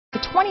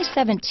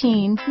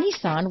2017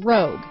 Nissan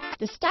Rogue.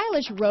 The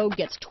stylish Rogue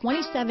gets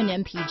 27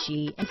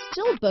 mpg and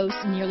still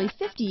boasts nearly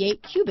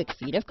 58 cubic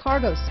feet of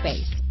cargo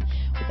space.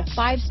 With a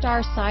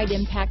 5-star side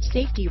impact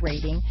safety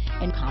rating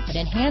and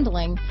confident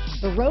handling,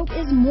 the Rogue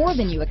is more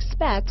than you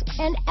expect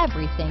and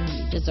everything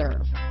you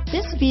deserve.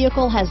 This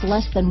vehicle has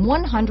less than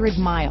 100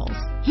 miles.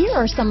 Here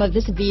are some of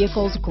this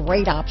vehicle's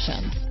great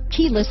options: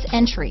 keyless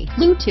entry,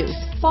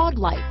 Bluetooth, fog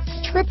lights,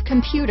 trip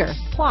computer,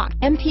 clock,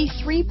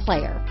 MP3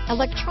 player,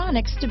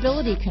 electronic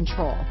stability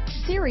control,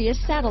 Sirius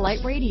satellite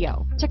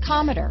radio,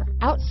 tachometer,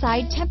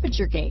 outside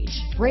temperature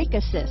gauge, brake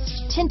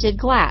assist, tinted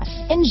glass,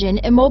 engine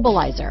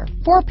immobilizer,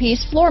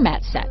 4-piece floor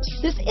mat set.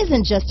 This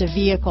isn't just a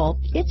vehicle,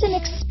 it's an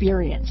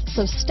experience.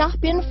 So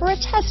stop in for a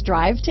test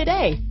drive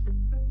today.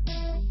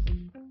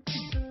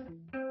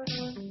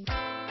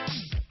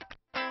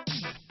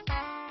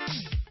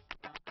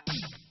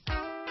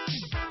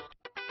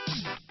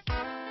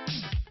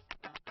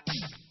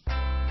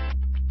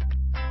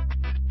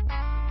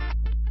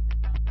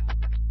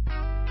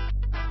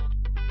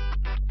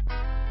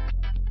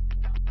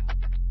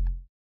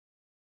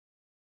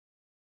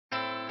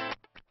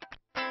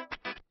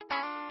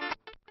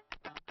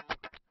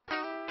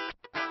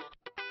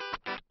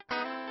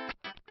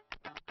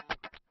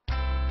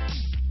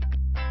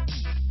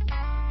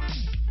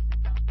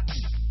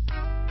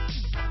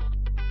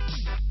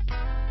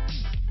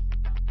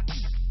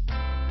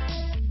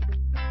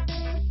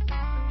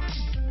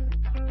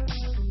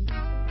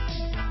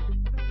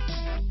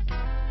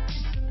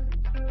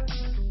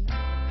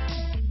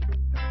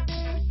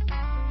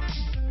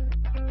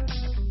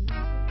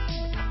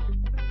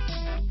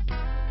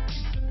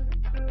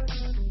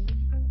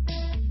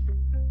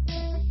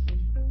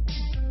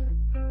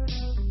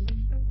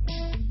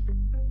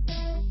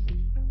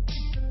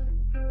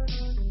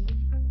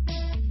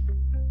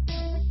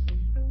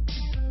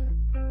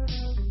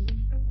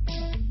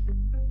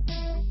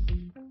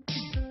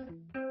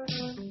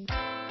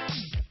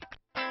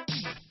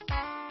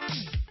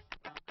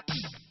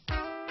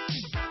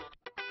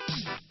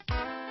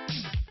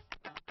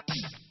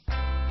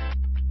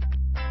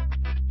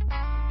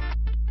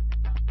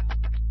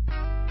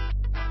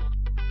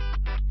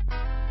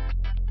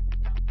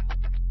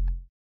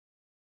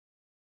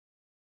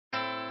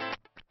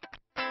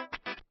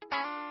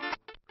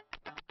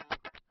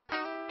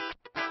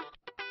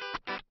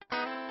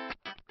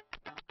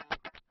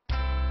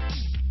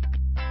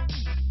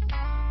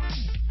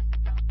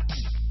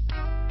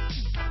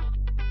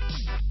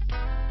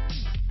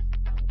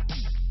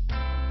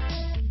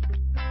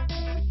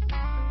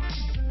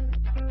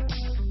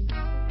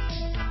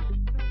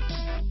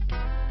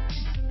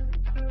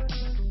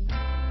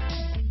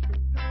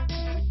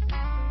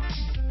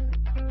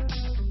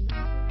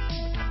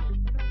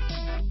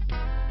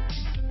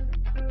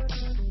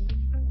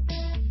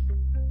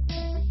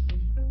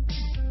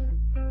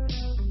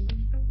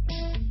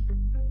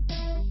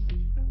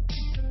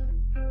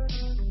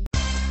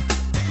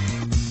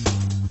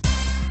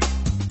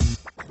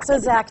 So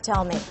Zach,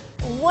 tell me,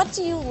 what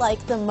do you like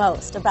the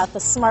most about the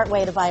smart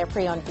way to buy a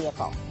pre-owned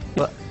vehicle?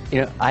 Well,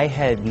 I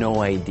had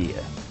no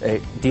idea a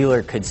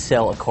dealer could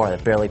sell a car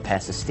that barely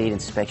passed the state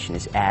inspection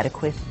as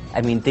adequate.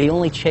 I mean, they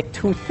only check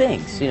 2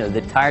 things.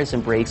 The tires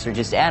and brakes are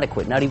just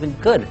adequate, not even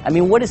good. I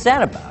mean, what is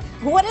that about?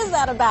 What is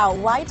that about?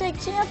 Why take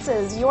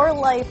chances? Your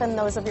life and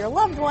those of your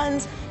loved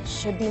ones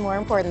should be more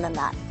important than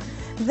that.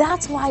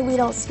 That's why we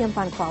don't skimp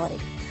on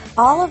quality.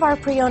 All of our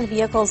pre-owned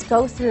vehicles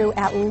go through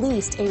at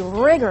least a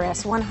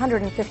rigorous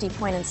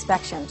 150-point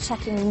inspection,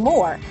 checking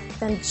more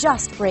than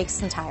just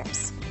brakes and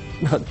tires.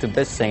 The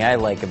best thing I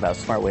like about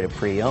Smart Way to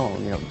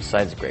Pre-Own,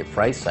 besides the great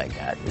price I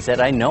got, is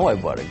that I know I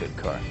bought a good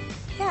car.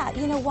 Yeah,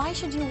 why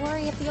should you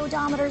worry if the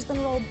odometer's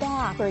been rolled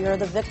back, or you're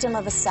the victim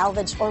of a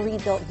salvaged or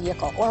rebuilt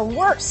vehicle, or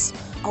worse,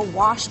 a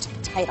washed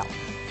title?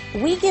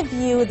 We give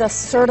you the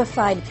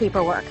certified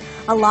paperwork,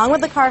 along with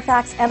the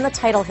Carfax and the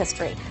title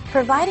history,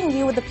 providing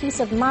you with the peace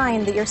of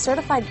mind that your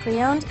certified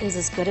pre-owned is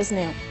as good as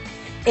new.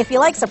 If you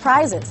like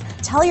surprises,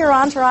 tell your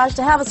entourage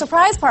to have a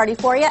surprise party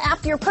for you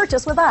after your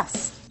purchase with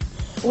us.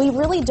 We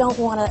really don't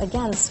want to,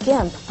 again,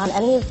 skimp on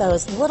any of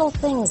those little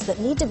things that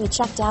need to be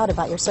checked out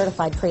about your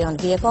certified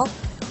pre-owned vehicle.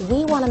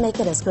 We want to make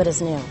it as good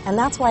as new, and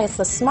that's why it's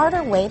the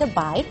smarter way to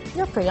buy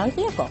your pre-owned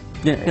vehicle.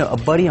 A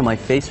buddy on my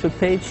Facebook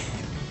page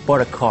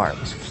bought a car. It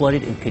was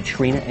flooded in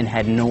Katrina and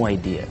had no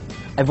idea.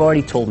 I've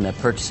already told him that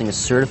purchasing a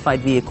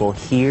certified vehicle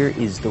here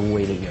is the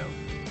way to go.